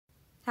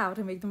how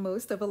to make the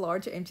most of a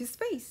large empty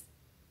space.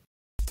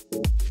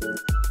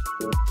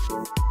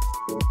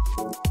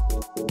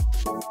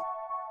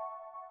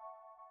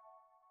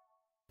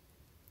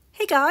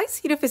 Hey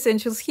guys, Uniqueness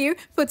Essentials here.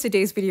 For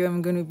today's video,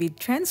 I'm going to be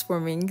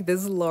transforming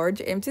this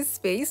large empty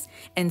space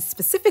and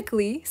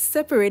specifically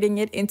separating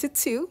it into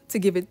two to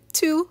give it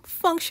two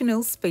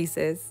functional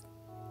spaces.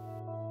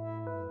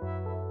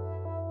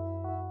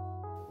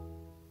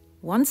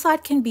 One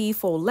side can be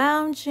for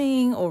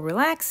lounging or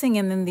relaxing,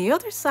 and then the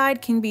other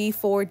side can be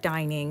for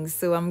dining.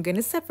 So I'm going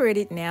to separate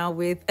it now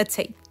with a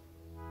tape.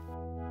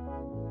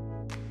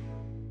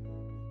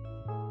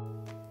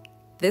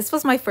 This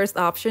was my first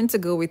option, to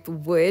go with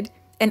wood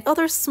and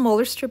other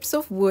smaller strips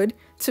of wood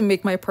to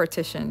make my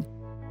partition.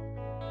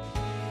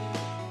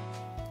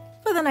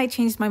 But then I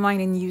changed my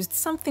mind and used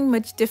something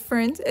much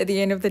different at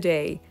the end of the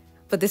day.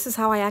 But this is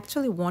how I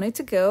actually wanted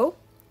to go,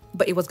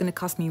 but it was going to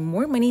cost me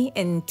more money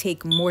and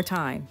take more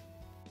time.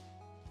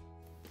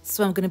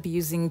 So I'm going to be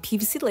using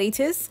PVC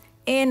lattice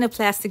and a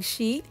plastic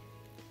sheet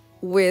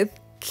with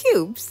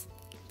cubes.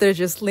 They're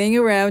just laying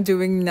around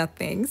doing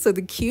nothing. So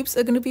the cubes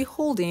are going to be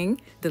holding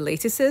the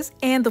lattices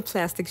and the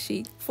plastic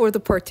sheet for the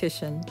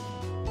partition.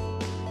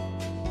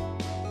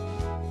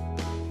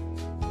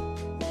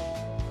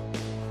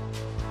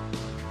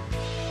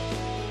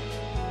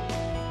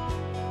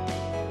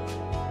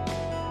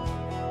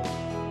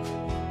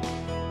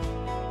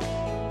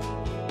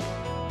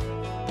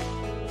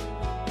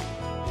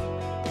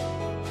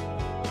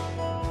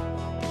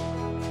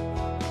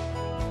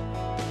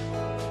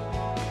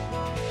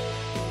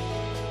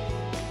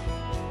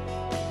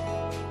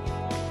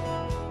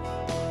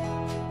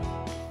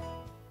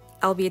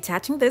 I'll be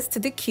attaching this to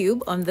the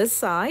cube on this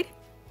side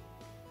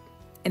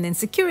and then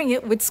securing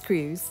it with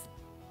screws.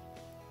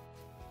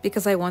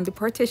 Because I want the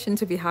partition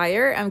to be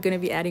higher, I'm going to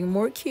be adding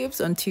more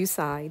cubes on two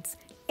sides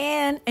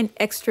and an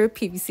extra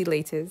PVC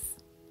lattice.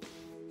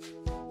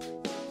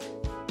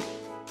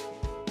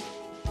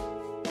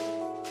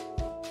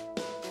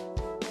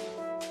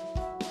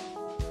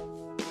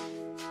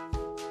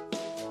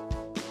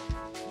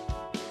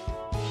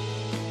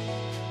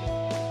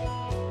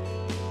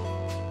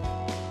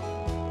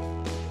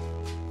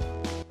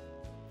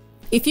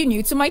 If you're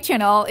new to my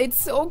channel, it's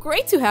so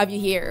great to have you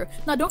here.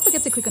 Now don't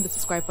forget to click on the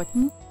subscribe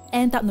button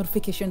and that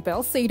notification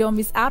bell so you don't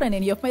miss out on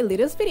any of my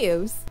latest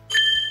videos.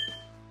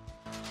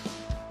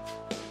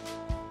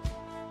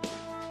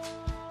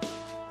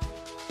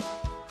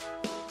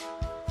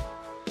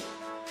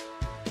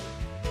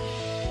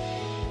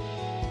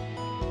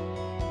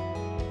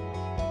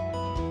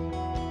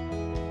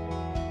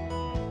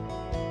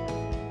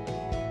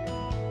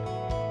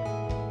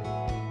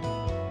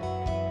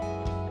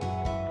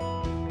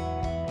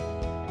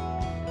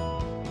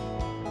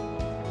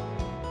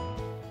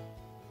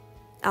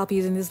 I'll be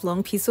using this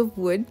long piece of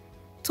wood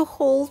to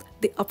hold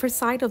the upper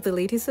side of the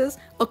lattices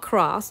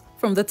across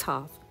from the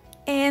top,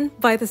 and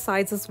by the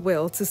sides as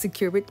well to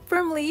secure it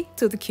firmly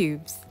to the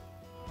cubes.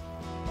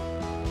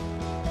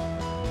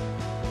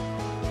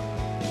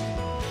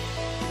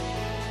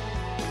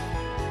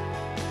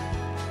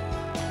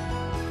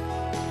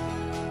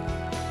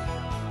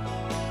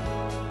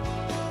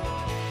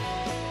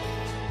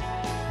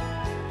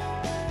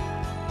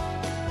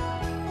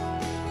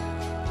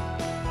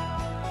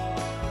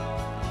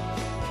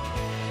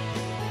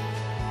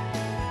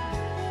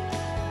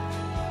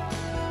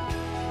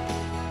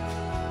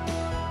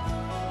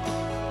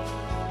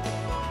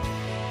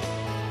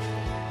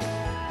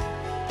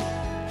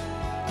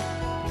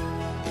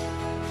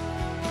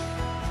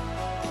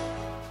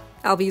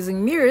 I'll be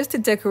using mirrors to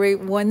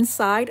decorate one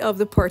side of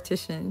the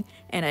partition,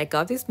 and I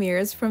got these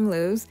mirrors from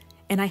Lowe's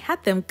and I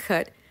had them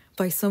cut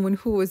by someone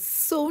who was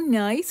so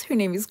nice. Her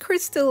name is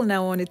Crystal, and I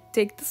want to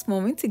take this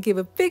moment to give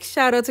a big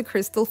shout out to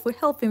Crystal for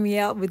helping me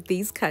out with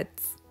these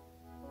cuts.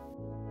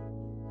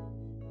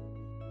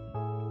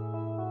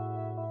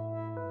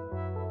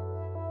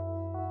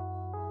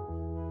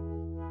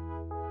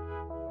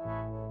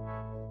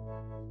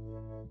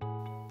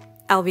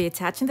 I'll be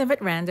attaching them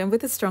at random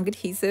with a strong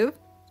adhesive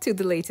to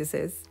the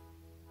lattices.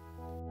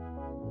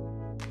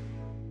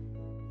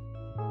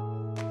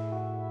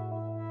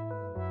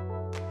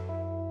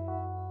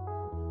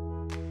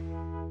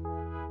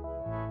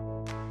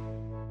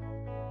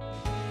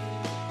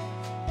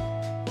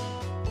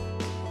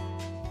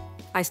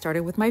 I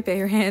started with my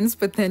bare hands,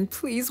 but then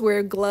please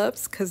wear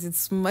gloves because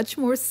it's much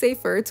more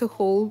safer to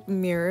hold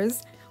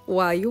mirrors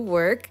while you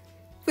work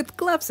with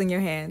gloves in your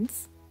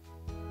hands.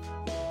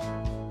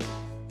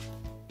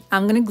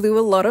 I'm going to glue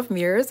a lot of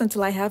mirrors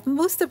until I have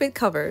most of it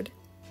covered.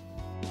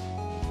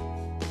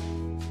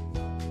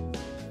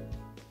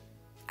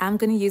 I'm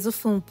going to use a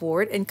foam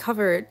board and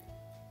cover it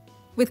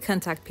with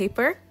contact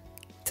paper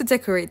to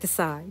decorate the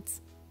sides.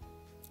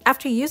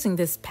 After using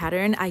this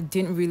pattern, I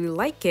didn't really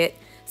like it,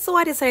 so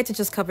I decided to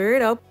just cover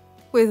it up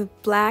with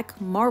black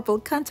marble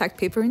contact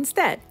paper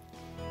instead.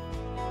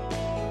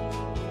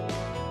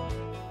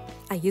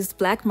 I used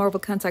black marble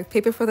contact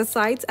paper for the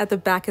sides at the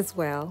back as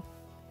well.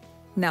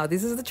 Now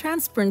this is the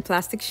transparent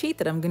plastic sheet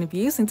that I'm going to be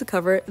using to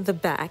cover the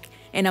back.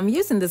 And I'm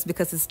using this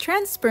because it's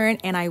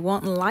transparent and I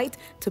want light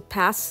to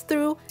pass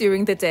through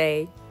during the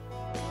day.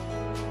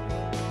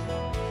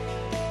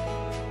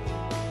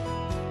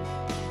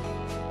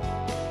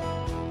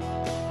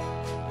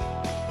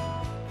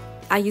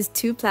 I used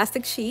 2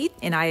 plastic sheets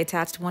and I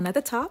attached one at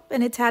the top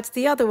and attached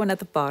the other one at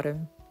the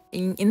bottom.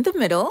 In the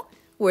middle,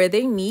 where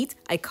they meet,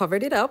 I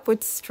covered it up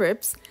with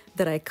strips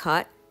that I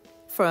cut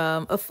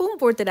from a foam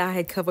board that I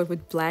had covered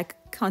with black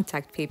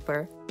contact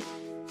paper.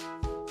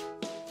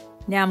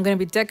 Now I'm going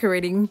to be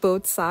decorating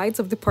both sides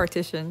of the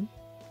partition.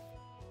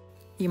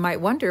 You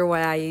might wonder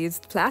why I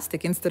used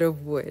plastic instead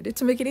of wood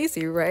to make it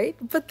easy, right?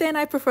 But then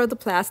I prefer the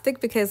plastic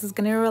because it's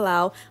going to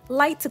allow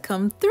light to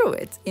come through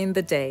it in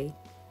the day.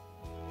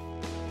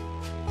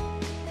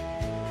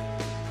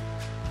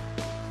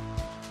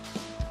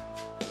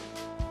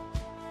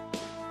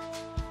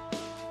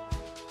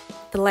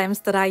 The lamps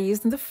that I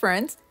used in the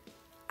front,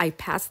 I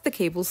passed the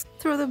cables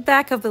through the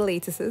back of the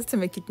lattices to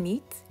make it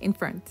neat in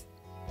front.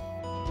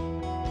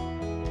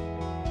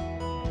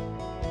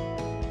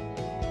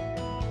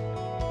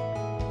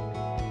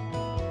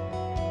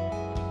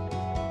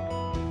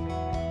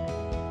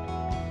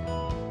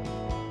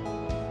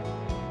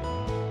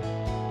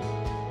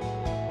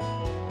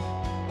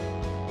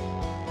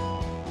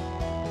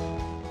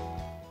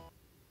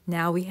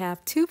 Now we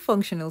have 2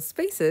 functional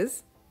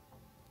spaces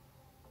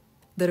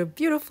that are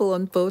beautiful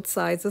on both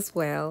sides as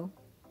well.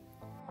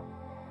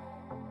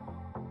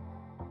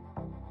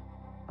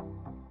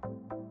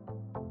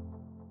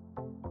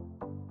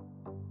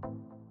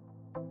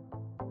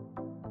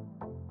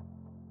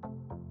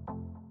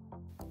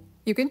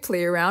 You can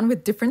play around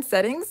with different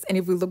settings and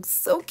it will look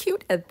so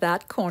cute at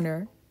that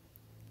corner.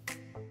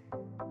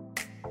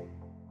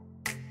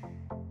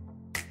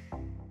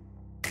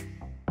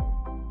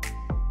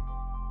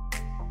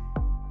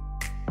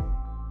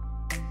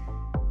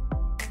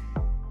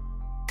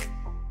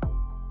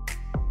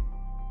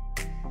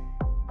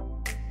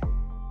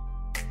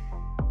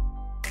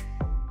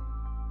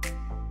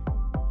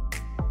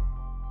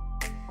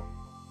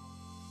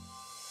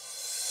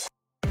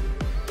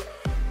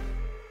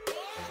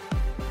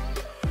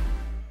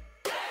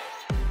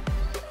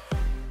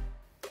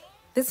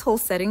 This whole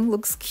setting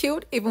looks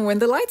cute even when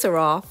the lights are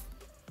off.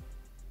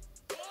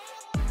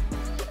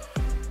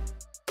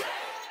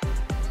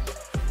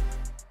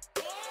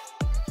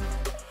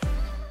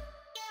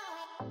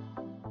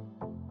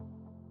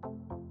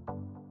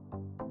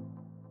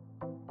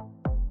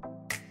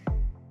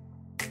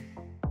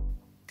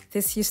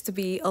 This used to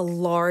be a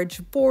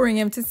large, boring,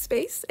 empty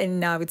space, and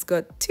now it's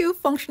got 2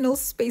 functional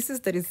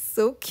spaces that is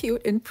so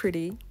cute and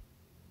pretty.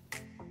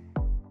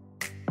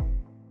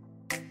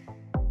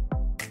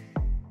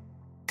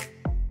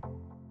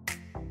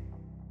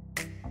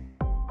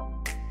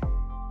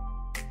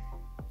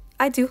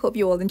 I do hope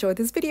you all enjoyed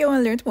this video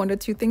and learned 1 or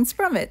 2 things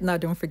from it. Now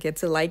don't forget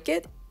to like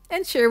it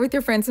and share with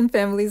your friends and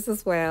families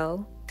as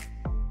well.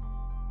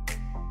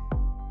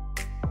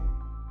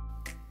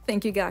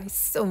 Thank you guys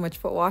so much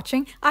for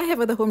watching. I have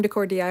other home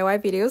decor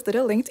DIY videos that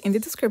are linked in the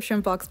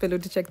description box below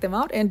to check them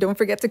out, and don't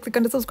forget to click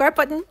on the subscribe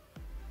button.